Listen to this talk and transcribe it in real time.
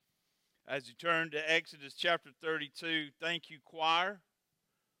As you turn to Exodus chapter 32, thank you, choir,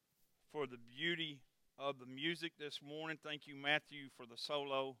 for the beauty of the music this morning. Thank you, Matthew, for the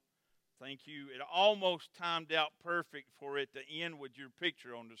solo. Thank you. It almost timed out perfect for it to end with your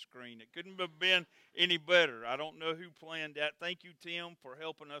picture on the screen. It couldn't have been any better. I don't know who planned that. Thank you, Tim, for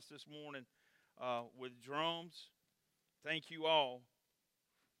helping us this morning with drums. Thank you all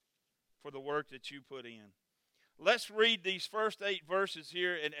for the work that you put in. Let's read these first 8 verses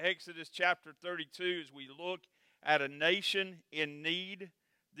here in Exodus chapter 32 as we look at a nation in need.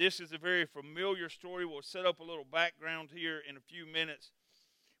 This is a very familiar story. We'll set up a little background here in a few minutes.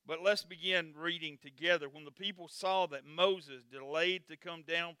 But let's begin reading together. When the people saw that Moses delayed to come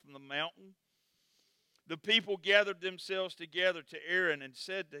down from the mountain, the people gathered themselves together to Aaron and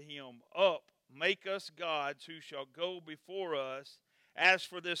said to him, "Up, make us gods who shall go before us. As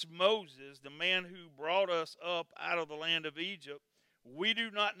for this Moses, the man who brought us up out of the land of Egypt, we do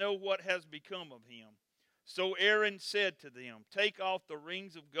not know what has become of him." So Aaron said to them, "Take off the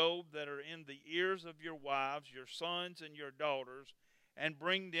rings of gold that are in the ears of your wives, your sons, and your daughters, and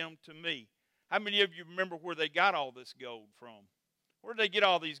bring them to me." How many of you remember where they got all this gold from? Where did they get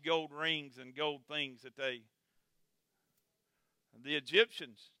all these gold rings and gold things that they... The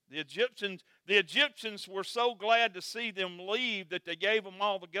Egyptians. The Egyptians were so glad to see them leave that they gave them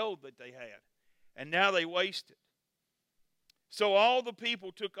all the gold that they had. And now they waste it. So all the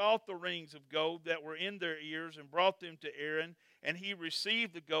people took off the rings of gold that were in their ears and brought them to Aaron, and he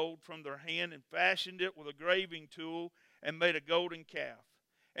received the gold from their hand and fashioned it with a graving tool and made a golden calf.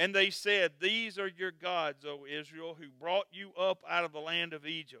 And they said, "These are your gods, O Israel, who brought you up out of the land of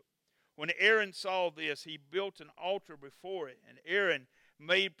Egypt." When Aaron saw this, he built an altar before it. And Aaron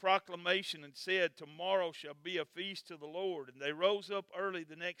made proclamation and said, "Tomorrow shall be a feast to the Lord." And they rose up early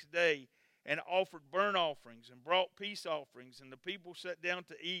the next day and offered burnt offerings and brought peace offerings. And the people sat down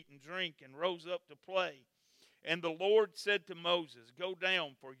to eat and drink and rose up to play. And the Lord said to Moses, "Go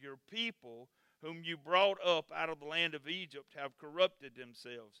down, for your people, whom you brought up out of the land of Egypt, have corrupted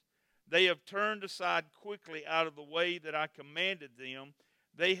themselves. They have turned aside quickly out of the way that I commanded them.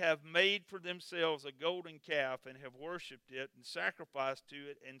 They have made for themselves a golden calf and have worshipped it and sacrificed to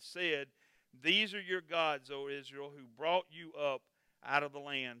it and said, 'These are your gods, O Israel, who brought you up out of the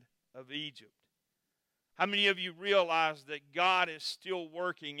land of Egypt.'" How many of you realize that God is still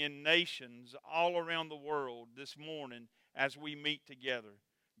working in nations all around the world this morning as we meet together?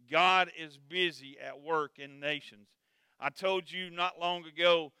 God is busy at work in nations. I told you not long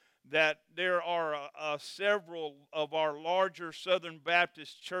ago that there are several of our larger Southern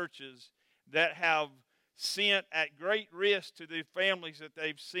Baptist churches that have sent at great risk to the families that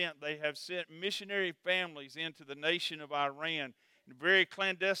they've sent. They have sent missionary families into the nation of Iran in a very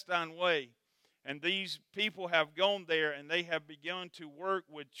clandestine way. And these people have gone there and they have begun to work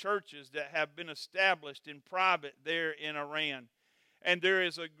with churches that have been established in private there in Iran. And there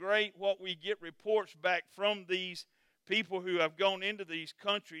is a great, what we get reports back from these people who have gone into these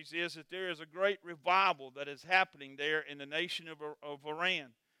countries is that there is a great revival that is happening there in the nation of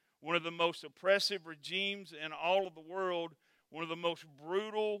Iran. One of the most oppressive regimes in all of the world, one of the most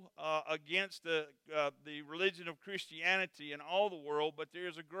brutal against the religion of Christianity in all the world, but there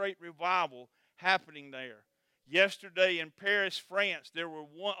is a great revival happening there. Yesterday in Paris, France, there were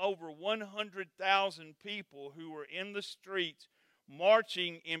over 100,000 people who were in the streets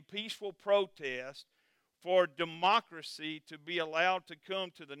marching in peaceful protest for democracy to be allowed to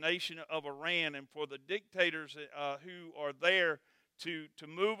come to the nation of Iran and for the dictators who are there to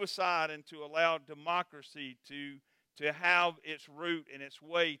move aside and to allow democracy to have its root and its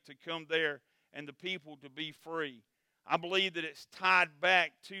way to come there and the people to be free. I believe that it's tied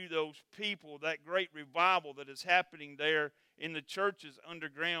back to those people, that great revival that is happening there in the churches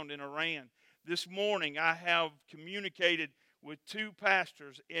underground in Iran. This morning I have communicated with 2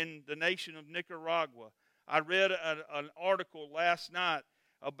 pastors in the nation of Nicaragua. I read an article last night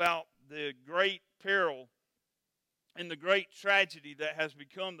about the great peril and the great tragedy that has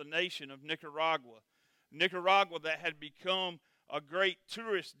become the nation of Nicaragua. Nicaragua that had become a great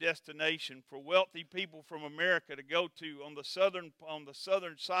tourist destination for wealthy people from America to go to on the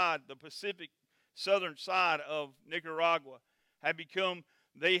southern side, the Pacific southern side of Nicaragua,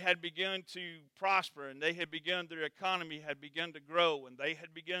 they had begun to prosper, and they had begun, their economy had begun to grow, and they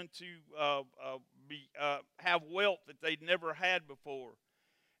had begun to have wealth that they'd never had before.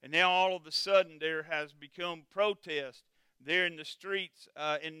 And now all of a sudden there has become protest there in the streets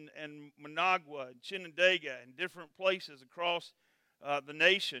in Managua and Chinandega and different places across the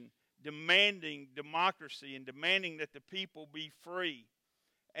nation, demanding democracy and demanding that the people be free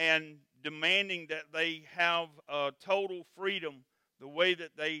and demanding that they have total freedom the way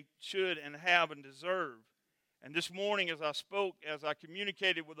that they should and have and deserve. And this morning as I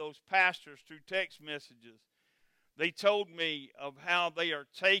communicated with those pastors through text messages, they told me of how they are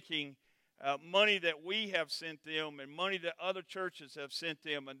taking money that we have sent them and money that other churches have sent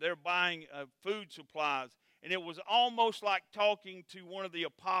them, and they're buying food supplies. And it was almost like talking to one of the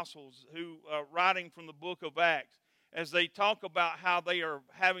apostles who, writing from the book of Acts, as they talk about how they are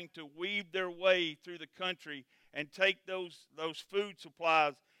having to weave their way through the country and take those food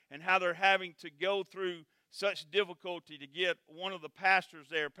supplies, and how they're having to go through such difficulty to get one of the pastors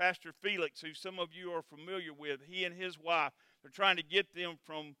there, Pastor Felix, who some of you are familiar with. He and his wife, they're trying to get them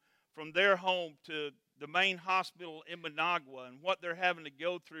from their home to the main hospital in Managua, and what they're having to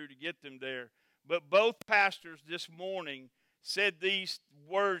go through to get them there. But both pastors this morning said these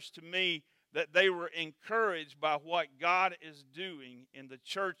words to me, that they were encouraged by what God is doing in the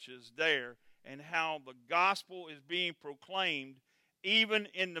churches there, and how the gospel is being proclaimed even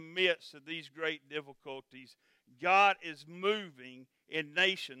in the midst of these great difficulties. God is moving in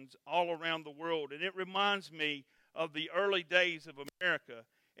nations all around the world. And it reminds me of the early days of America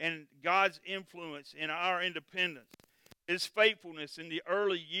and God's influence in our independence, His faithfulness in the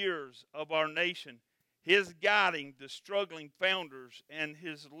early years of our nation, His guiding the struggling founders, and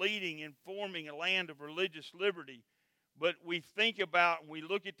His leading in forming a land of religious liberty. But we think about, we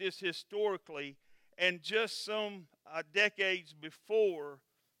look at this historically, and just some decades before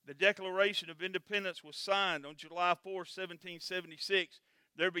the Declaration of Independence was signed on July 4, 1776,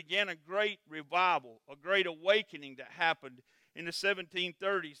 there began a great revival, a great awakening that happened in the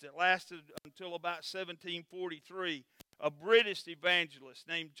 1730s that lasted until about 1743. A British evangelist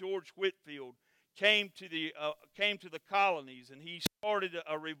named George Whitefield came to the colonies, and he started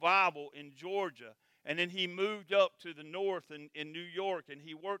a revival in Georgia. And then he moved up to the north in New York, and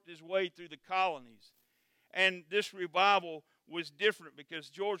he worked his way through the colonies. And this revival was different because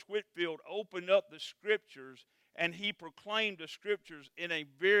George Whitefield opened up the Scriptures, and he proclaimed the Scriptures in a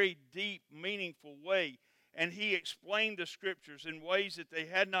very deep, meaningful way. And he explained the Scriptures in ways that they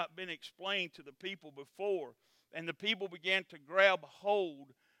had not been explained to the people before. And the people began to grab hold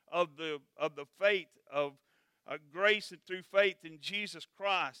of the faith of grace and through faith in Jesus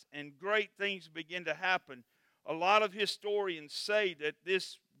Christ, and great things begin to happen. A lot of historians say that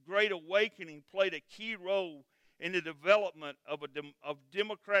this great awakening played a key role in the development of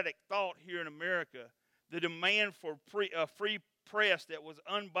democratic thought here in America, the demand for a free press that was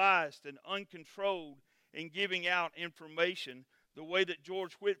unbiased and uncontrolled in giving out information the way that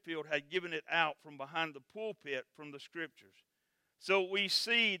George Whitefield had given it out from behind the pulpit from the Scriptures. So we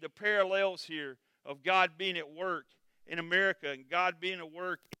see the parallels here of God being at work in America and God being at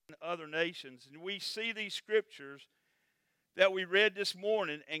work in other nations. And we see these Scriptures that we read this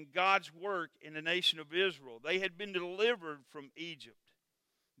morning and God's work in the nation of Israel. They had been delivered from Egypt.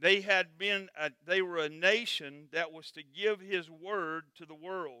 They were a nation that was to give His word to the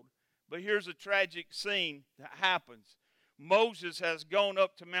world. But here's a tragic scene that happens. Moses has gone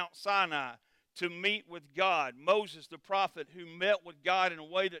up to Mount Sinai to meet with God. Moses, the prophet, who met with God in a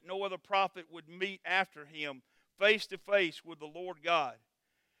way that no other prophet would meet after him, face to face with the Lord God.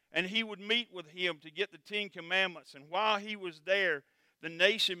 And he would meet with him to get the 10 Commandments. And while he was there, the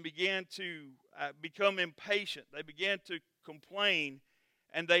nation began to become impatient. They began to complain.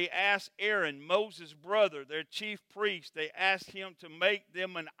 And they asked Aaron, Moses' brother, their chief priest, they asked him to make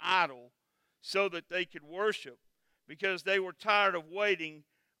them an idol so that they could worship, because they were tired of waiting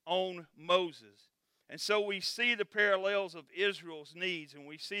on Moses. And so we see the parallels of Israel's needs, and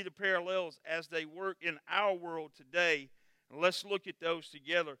we see the parallels as they work in our world today. And let's look at those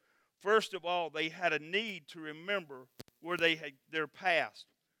together. First of all, they had a need to remember where they had their past.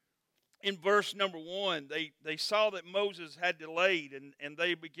 In verse number 1, they saw that Moses had delayed, and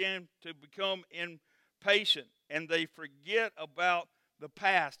they began to become impatient, and they forget about the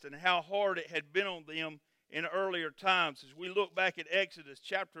past and how hard it had been on them in earlier times. As we look back at Exodus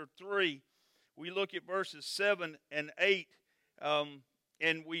chapter 3, we look at verses 7 and 8,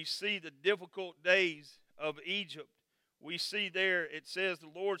 and we see the difficult days of Egypt. We see there, it says, the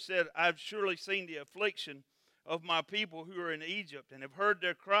Lord said, I've surely seen the affliction of my people who are in Egypt, and have heard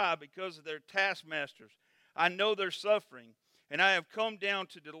their cry because of their taskmasters. I know their suffering, and I have come down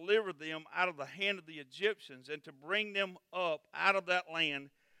to deliver them out of the hand of the Egyptians, and to bring them up out of that land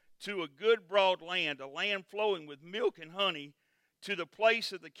to a good broad land, a land flowing with milk and honey, to the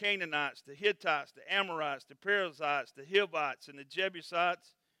place of the Canaanites, the Hittites, the Amorites, the Perizzites, the Hivites, and the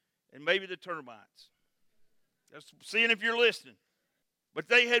Jebusites, and maybe the termites. Just seeing if you're listening. But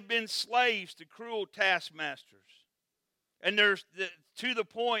they had been slaves to cruel taskmasters. And there's to the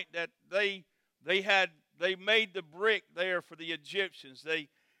point that they they made the brick there for the Egyptians. Their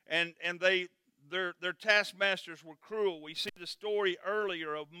taskmasters were cruel. We see the story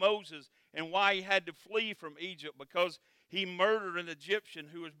earlier of Moses and why he had to flee from Egypt, because he murdered an Egyptian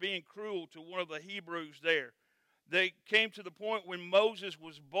who was being cruel to one of the Hebrews there. They came to the point when Moses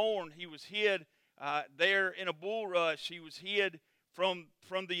was born, he was hid there in a bulrush. He was hid from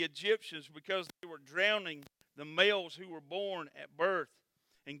the Egyptians because they were drowning the males who were born at birth.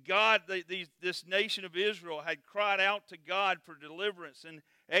 And God, this nation of Israel had cried out to God for deliverance. In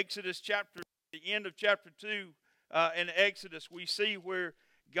Exodus the end of chapter 2 in Exodus, we see where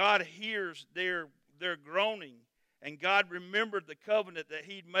God hears their groaning. And God remembered the covenant that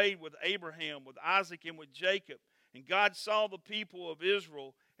he'd made with Abraham, with Isaac, and with Jacob. And God saw the people of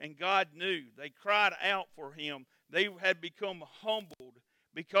Israel, and God knew. They cried out for him. They had become humbled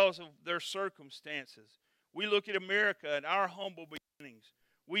because of their circumstances. We look at America and our humble beginnings.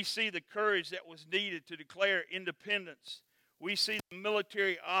 We see the courage that was needed to declare independence. We see the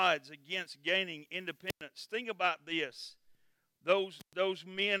military odds against gaining independence. Think about this. Those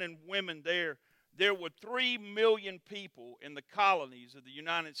men and women there were 3 million people in the colonies of the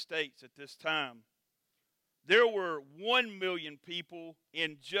United States at this time. There were 1 million people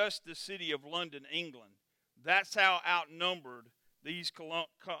in just the city of London, England. That's how outnumbered these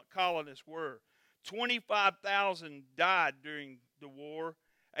colonists were. 25,000 died during the war.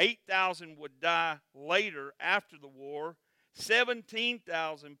 8,000 would die later after the war.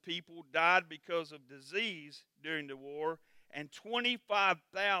 17,000 people died because of disease during the war. And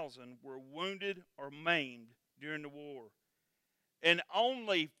 25,000 were wounded or maimed during the war. And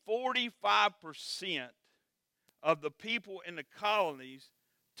only 45% of the people in the colonies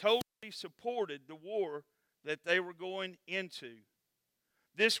totally supported the war that they were going into.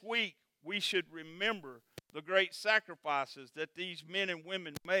 This week, we should remember the great sacrifices that these men and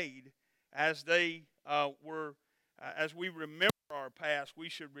women made as we remember our past. We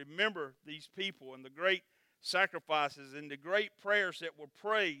should remember these people and the great sacrifices and the great prayers that were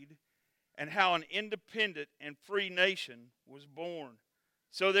prayed, and how an independent and free nation was born.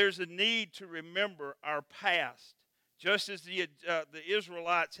 So there's a need to remember our past. Just as the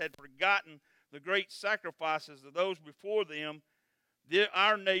Israelites had forgotten the great sacrifices of those before them,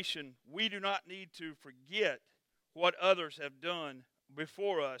 our nation, we do not need to forget what others have done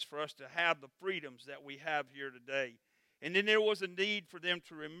before us for us to have the freedoms that we have here today. And then there was a need for them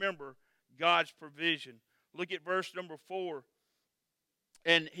to remember God's provision. Look at verse number 4.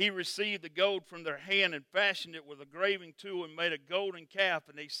 And he received the gold from their hand and fashioned it with a graving tool and made a golden calf.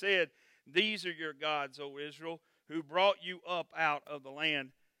 And they said, "These are your gods, O Israel, who brought you up out of the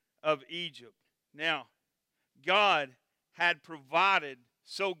land of Egypt." Now, God had provided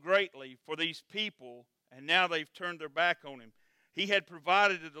so greatly for these people, and now they've turned their back on him. He had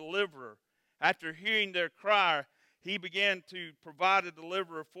provided a deliverer. After hearing their cry, he began to provide a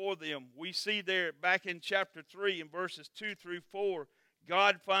deliverer for them. We see there back in chapter 3 in verses 2 through 4,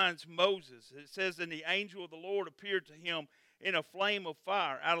 God finds Moses. It says, "And the angel of the Lord appeared to him in a flame of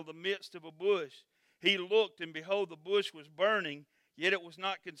fire out of the midst of a bush. He looked, and behold, the bush was burning, yet it was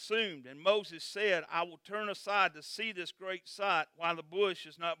not consumed. And Moses said, I will turn aside to see this great sight, while the bush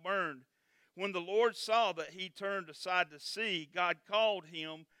is not burned. When the Lord saw that he turned aside to see, God called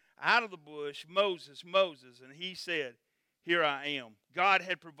him out of the bush, Moses, Moses. And he said, Here I am." God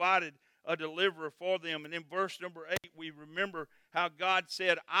had provided a deliverer for them. And in verse number 8, we remember how God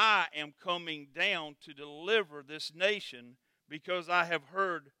said, "I am coming down to deliver this nation because I have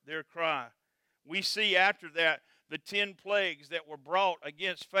heard their cry." We see after that the 10 plagues that were brought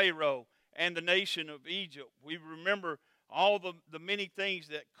against Pharaoh and the nation of Egypt. We remember all the many things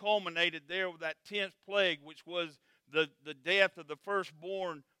that culminated there with that 10th plague, which was the death of the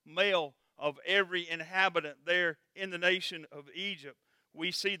firstborn male of every inhabitant there in the nation of Egypt.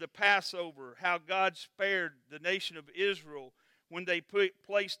 We see the Passover, how God spared the nation of Israel when they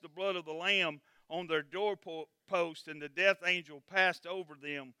placed the blood of the lamb on their doorpost and the death angel passed over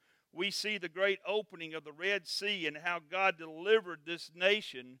them. We see the great opening of the Red Sea and how God delivered this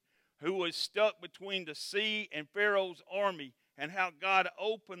nation who was stuck between the sea and Pharaoh's army, and how God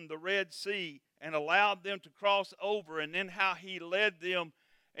opened the Red Sea and allowed them to cross over, and then how he led them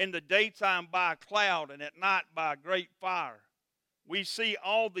in the daytime by a cloud and at night by a great fire. We see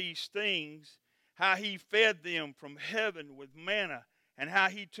all these things, how he fed them from heaven with manna, and how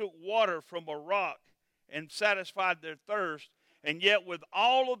he took water from a rock and satisfied their thirst. And yet with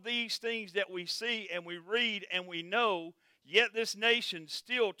all of these things that we see and we read and we know, yet this nation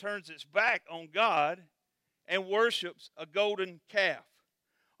still turns its back on God and worships a golden calf.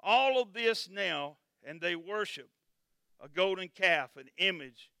 All of this now, and they worship a golden calf, an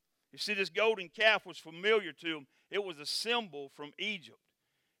image You see, this golden calf was familiar to them. It was a symbol from Egypt.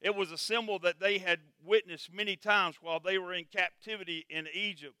 It was a symbol that they had witnessed many times while they were in captivity in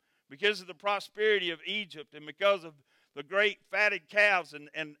Egypt. Because of the prosperity of Egypt and because of the great fatted calves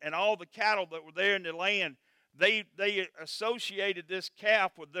and all the cattle that were there in the land, they associated this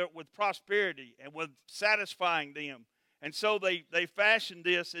calf with prosperity and with satisfying them. And so they fashioned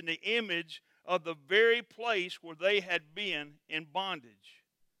this in the image of the very place where they had been in bondage.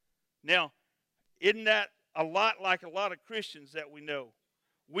 Now, isn't that a lot like a lot of Christians that we know?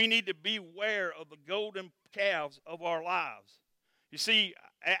 We need to beware of the golden calves of our lives. You see,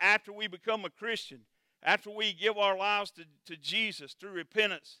 after we become a Christian, after we give our lives to Jesus through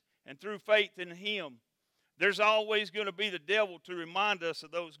repentance and through faith in Him, there's always going to be the devil to remind us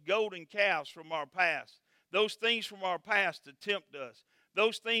of those golden calves from our past, those things from our past to tempt us,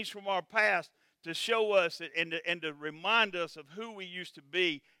 those things from our past to show us and to remind us of who we used to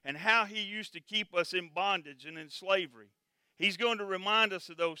be and how He used to keep us in bondage and in slavery. He's going to remind us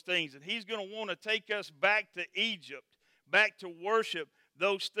of those things, and He's going to want to take us back to Egypt, back to worship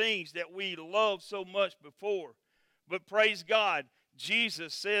those things that we loved so much before. But praise God,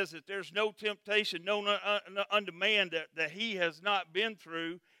 Jesus says that there's no temptation known unto man that He has not been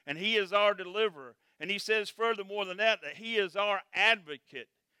through, and He is our deliverer. And He says furthermore than that He is our advocate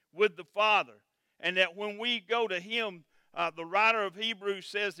with the Father, and that when we go to Him, the writer of Hebrews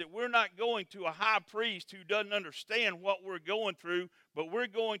says that we're not going to a high priest who doesn't understand what we're going through, but we're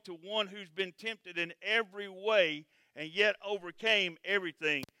going to one who's been tempted in every way and yet overcame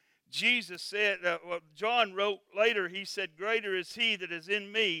everything. Jesus said, John wrote later, he said, greater is He that is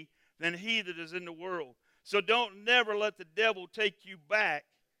in me than he that is in the world. So don't never let the devil take you back.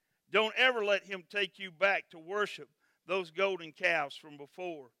 Don't ever let him take you back to worship those golden calves from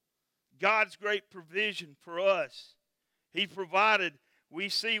before. God's great provision for us. He provided,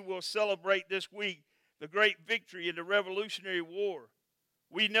 we'll celebrate this week, the great victory in the Revolutionary War.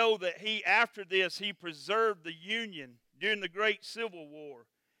 We know that after this, He preserved the Union during the Great Civil War.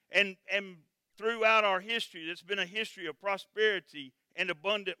 And throughout our history, it's been a history of prosperity and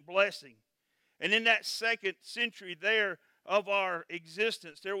abundant blessing. And in that second century there of our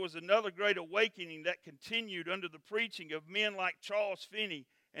existence, there was another great awakening that continued under the preaching of men like Charles Finney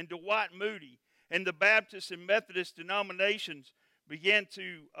and Dwight Moody. And the Baptist and Methodist denominations began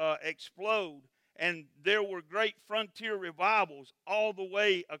to explode. And there were great frontier revivals all the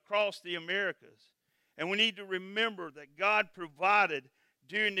way across the Americas. And we need to remember that God provided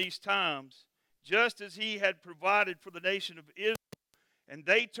during these times, just as He had provided for the nation of Israel, and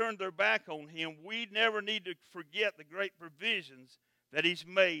they turned their back on Him. We never need to forget the great provisions that He's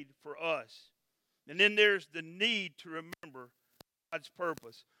made for us. And then there's the need to remember God's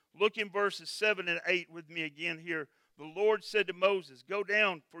purpose. Look in verses 7 and 8 with me again here. The Lord said to Moses, go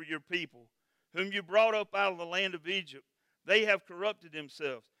down, for your people, whom you brought up out of the land of Egypt. They have corrupted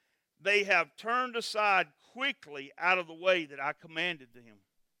themselves. They have turned aside quickly out of the way that I commanded them.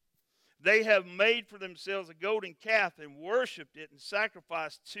 They have made for themselves a golden calf and worshipped it and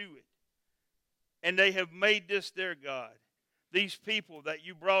sacrificed to it. And they have made this their God, these people that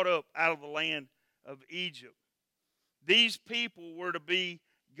you brought up out of the land of Egypt. These people were to be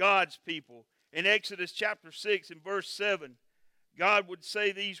God's people. In Exodus chapter 6 and verse 7, God would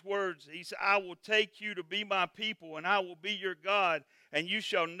say these words. He said, I will take you to be my people, and I will be your God, and you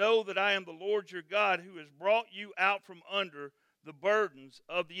shall know that I am the Lord your God, who has brought you out from under the burdens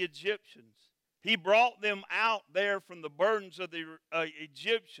of the Egyptians. He brought them out there from the burdens of the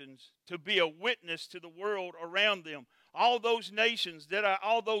Egyptians to be a witness to the world around them. All those nations,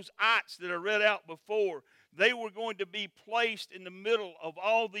 all those ites that are read out before, they were going to be placed in the middle of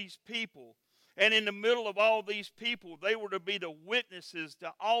all these people. And in the middle of all these people, they were to be the witnesses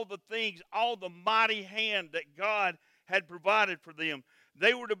to all the things, all the mighty hand that God had provided for them.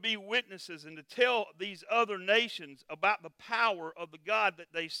 They were to be witnesses and to tell these other nations about the power of the God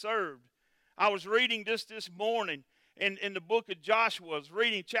that they served. I was reading this morning in the book of Joshua. I was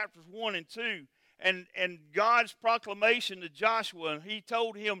reading chapters 1 and 2. And God's proclamation to Joshua, and He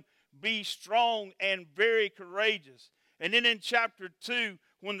told him, be strong and very courageous. And then in chapter 2,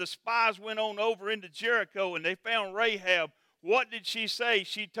 when the spies went on over into Jericho and they found Rahab, what did she say?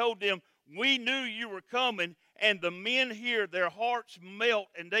 She told them, we knew you were coming, and the men here, their hearts melt,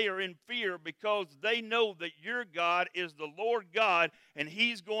 and they are in fear because they know that your God is the Lord God, and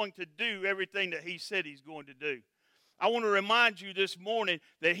He's going to do everything that He said He's going to do. I want to remind you this morning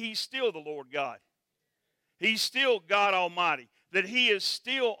that He's still the Lord God. He's still God Almighty, that He is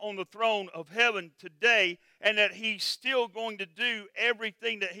still on the throne of heaven today, and that He's still going to do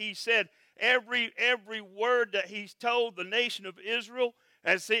everything that He said. Every word that He's told the nation of Israel,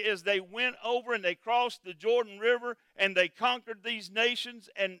 As they went over and they crossed the Jordan River and they conquered these nations,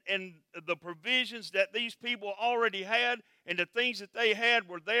 and the provisions that these people already had and the things that they had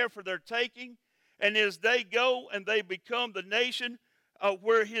were there for their taking. And as they go and they become the nation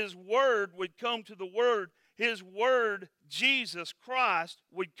where His Word would come to the Word, His Word, Jesus Christ,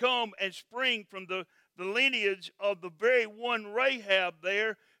 would come and spring from the lineage of the very one Rahab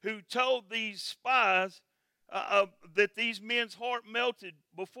there who told these spies that these men's heart melted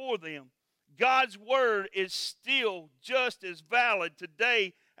before them. God's Word is still just as valid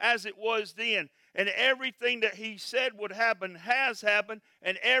today as it was then. And everything that He said would happen has happened,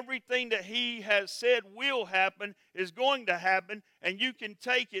 and everything that He has said will happen is going to happen, and you can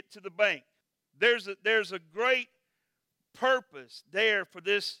take it to the bank. There's a great purpose there for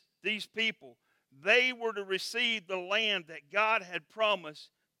these people. They were to receive the land that God had promised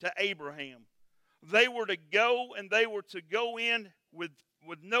to Abraham. They were to go, and they were to go in with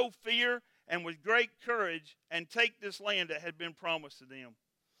no fear and with great courage and take this land that had been promised to them.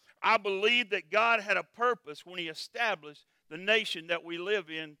 I believe that God had a purpose when He established the nation that we live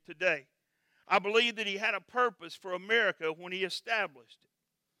in today. I believe that He had a purpose for America when He established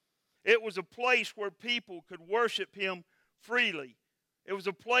it. It was a place where people could worship Him freely. It was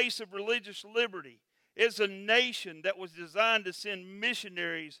a place of religious liberty. It's a nation that was designed to send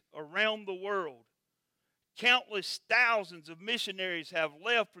missionaries around the world. Countless thousands of missionaries have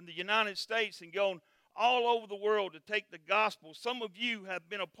left from the United States and gone all over the world to take the gospel. Some of you have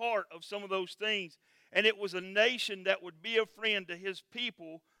been a part of some of those things. And it was a nation that would be a friend to His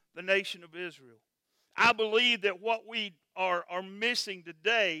people, the nation of Israel. I believe that what we are missing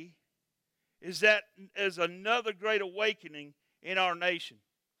today is another great awakening in our nation.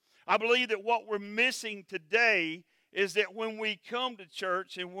 I believe that what we're missing today is that when we come to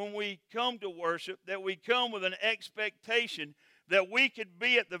church and when we come to worship, that we come with an expectation that we could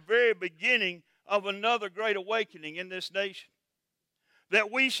be at the very beginning of another great awakening in this nation.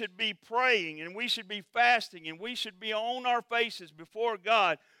 That we should be praying and we should be fasting and we should be on our faces before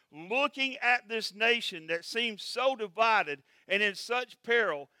God, looking at this nation that seems so divided and in such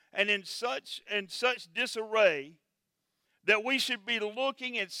peril and in such disarray, that we should be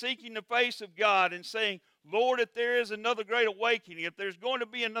looking and seeking the face of God and saying, Lord, if there is another great awakening, if there's going to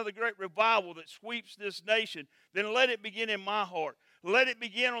be another great revival that sweeps this nation, then let it begin in my heart. Let it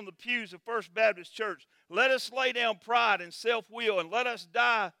begin on the pews of First Baptist Church. Let us lay down pride and self-will, and let us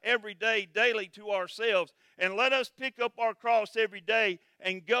die every day, daily to ourselves. And let us pick up our cross every day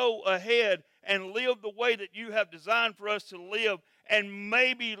and go ahead and live the way that you have designed for us to live. And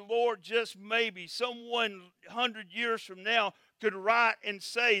maybe, Lord, just maybe, someone 100 years from now could write and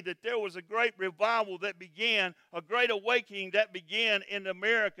say that there was a great revival that began, a great awakening that began in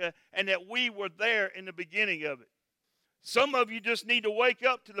America, and that we were there in the beginning of it. Some of you just need to wake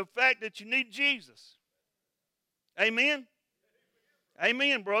up to the fact that you need Jesus. Amen?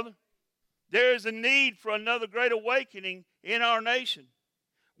 Amen, brother. There is a need for another great awakening in our nation.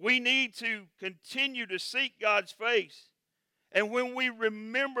 We need to continue to seek God's face. And when we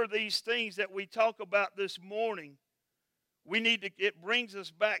remember these things that we talk about this morning, it brings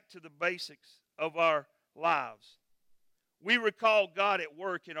us back to the basics of our lives. We recall God at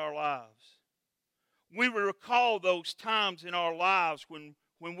work in our lives. We recall those times in our lives when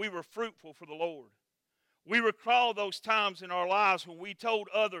we were fruitful for the Lord. We recall those times in our lives when we told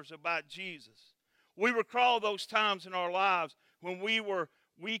others about Jesus. We recall those times in our lives when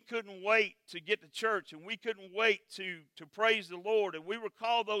we couldn't wait to get to church and we couldn't wait to praise the Lord. And we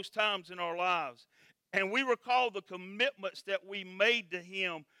recall those times in our lives. And we recall the commitments that we made to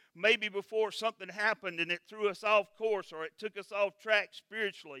Him maybe before something happened and it threw us off course or it took us off track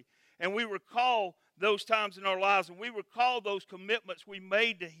spiritually. And we recall those times in our lives and we recall those commitments we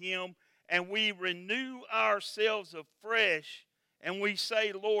made to Him, and we renew ourselves afresh and we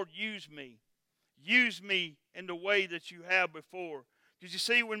say, Lord, use me. Use me in the way that you have before. Because you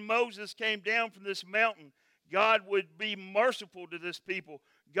see, when Moses came down from this mountain, God would be merciful to this people.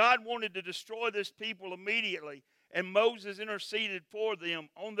 God wanted to destroy this people immediately, and Moses interceded for them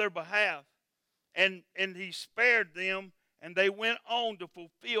on their behalf. And he spared them, and they went on to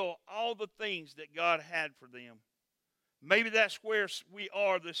fulfill all the things that God had for them. Maybe that's where we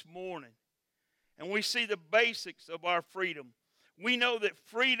are this morning. And we see the basics of our freedom. We know that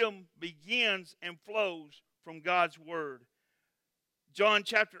freedom begins and flows from God's Word. John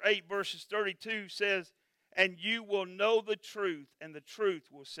chapter 8 verses 32 says, and you will know the truth, and the truth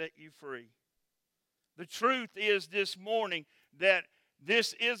will set you free. The truth is this morning that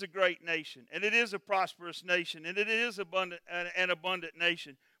this is a great nation, and it is a prosperous nation, and it is an abundant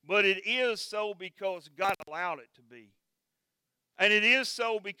nation. But it is so because God allowed it to be. And it is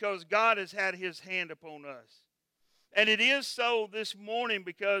so because God has had his hand upon us. And it is so this morning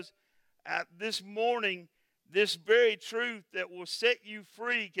because this morning, this very truth that will set you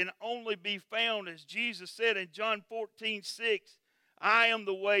free can only be found, as Jesus said in John 14:6, I am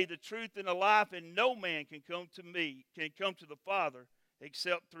the way, the truth, and the life, and no man can come to the Father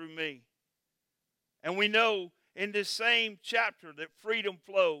except through me. And we know in this same chapter that freedom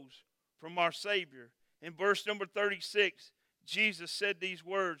flows from our Savior. In verse number 36, Jesus said these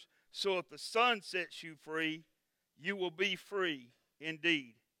words, so if the Son sets you free, you will be free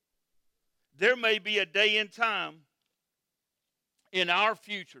indeed. There may be a day in time in our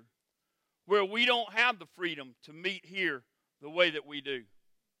future where we don't have the freedom to meet here the way that we do.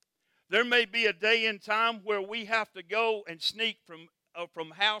 There may be a day in time where we have to go and sneak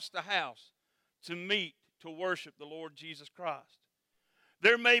from house to house to meet, to worship the Lord Jesus Christ.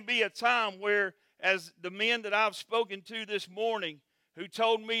 There may be a time where, as the men that I've spoken to this morning, who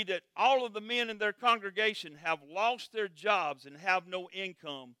told me that all of the men in their congregation have lost their jobs and have no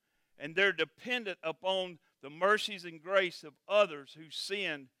income, and they're dependent upon the mercies and grace of others who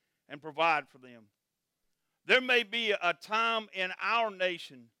sin and provide for them. There may be a time in our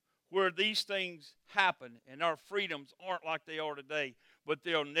nation where these things happen and our freedoms aren't like they are today. But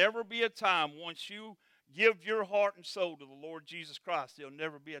there'll never be a time, once you give your heart and soul to the Lord Jesus Christ, there'll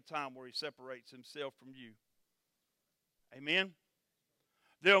never be a time where he separates himself from you. Amen?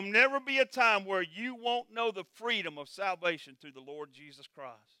 There'll never be a time where you won't know the freedom of salvation through the Lord Jesus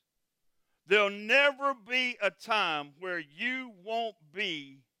Christ. There'll never be a time where you won't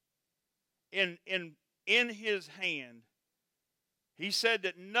be in his hand. He said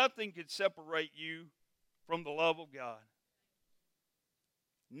that nothing could separate you from the love of God.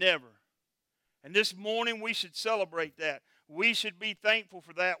 Never. And this morning we should celebrate that. We should be thankful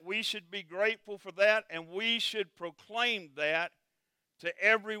for that. We should be grateful for that. And we should proclaim that to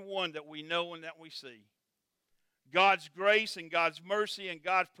everyone that we know and that we see. God's grace and God's mercy and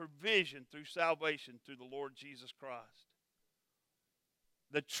God's provision through salvation through the Lord Jesus Christ.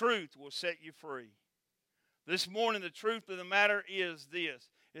 The truth will set you free. This morning, the truth of the matter is this,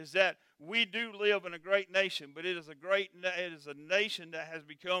 is that we do live in a great nation, but it is a nation that has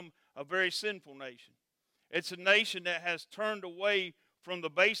become a very sinful nation. It's a nation that has turned away from the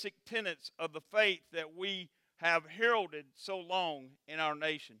basic tenets of the faith that we have heralded so long in our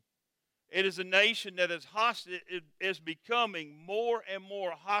nation. It is a nation that is becoming more and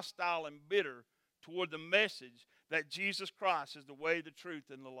more hostile and bitter toward the message that Jesus Christ is the way, the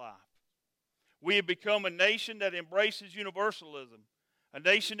truth, and the life. We have become a nation that embraces universalism, a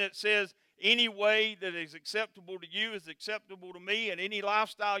nation that says any way that is acceptable to you is acceptable to me, and any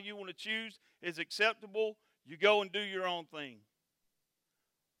lifestyle you want to choose is acceptable. You go and do your own thing.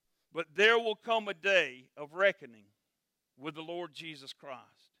 But there will come a day of reckoning with the Lord Jesus Christ.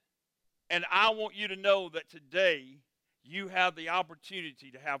 And I want you to know that today you have the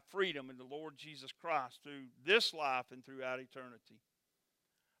opportunity to have freedom in the Lord Jesus Christ through this life and throughout eternity.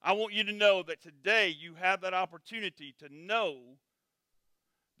 I want you to know that today you have that opportunity to know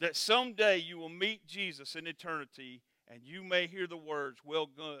that someday you will meet Jesus in eternity and you may hear the words, well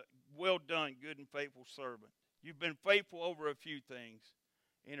done, good and faithful servant. You've been faithful over a few things.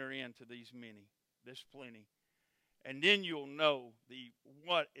 Enter into these many. There's plenty. And then you'll know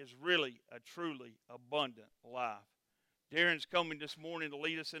what is really a truly abundant life. Darren's coming this morning to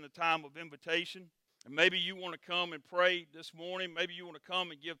lead us in a time of invitation. And maybe you want to come and pray this morning. Maybe you want to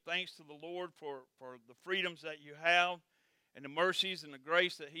come and give thanks to the Lord for the freedoms that you have and the mercies and the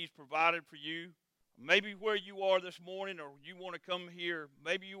grace that he's provided for you. Maybe where you are this morning, or you want to come here,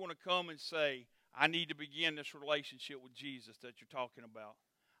 maybe you want to come and say, I need to begin this relationship with Jesus that you're talking about.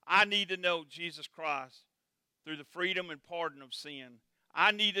 I need to know Jesus Christ through the freedom and pardon of sin.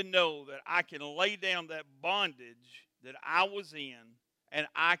 I need to know that I can lay down that bondage that I was in, and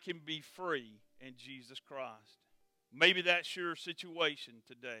I can be free in Jesus Christ. Maybe that's your situation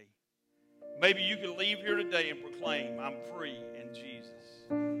today. Maybe you can leave here today and proclaim, I'm free in Jesus.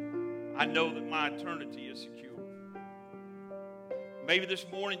 I know that my eternity is secure. Maybe this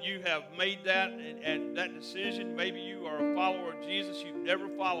morning you have made that and that decision. Maybe you are a follower of Jesus. You've never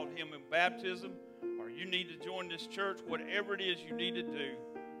followed him in baptism, or you need to join this church. Whatever it is you need to do,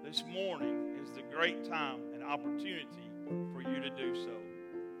 this morning is the great time and opportunity for you to do so.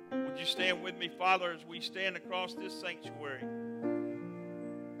 Would you stand with me, Father, as we stand across this sanctuary?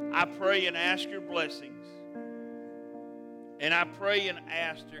 I pray and ask your blessings. And I pray and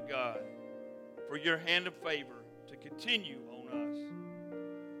ask, dear God, for your hand of favor to continue on us.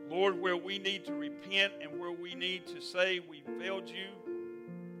 Lord, where we need to repent and where we need to say we failed you,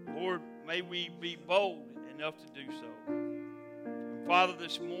 Lord, may we be bold enough to do so. Father,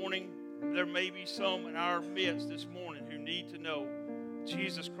 this morning, there may be some in our midst this morning who need to know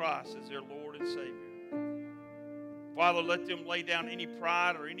Jesus Christ as their Lord and Savior. Father, let them lay down any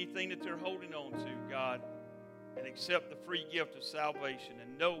pride or anything that they're holding on to, God, and accept the free gift of salvation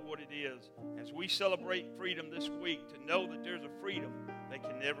and know what it is as we celebrate freedom this week, to know that there's a freedom that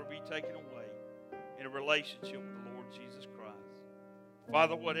can never be taken away in a relationship with the Lord Jesus Christ.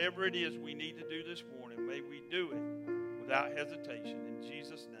 Father, whatever it is we need to do this morning, may we do it without hesitation. In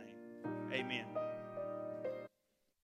Jesus' name, amen.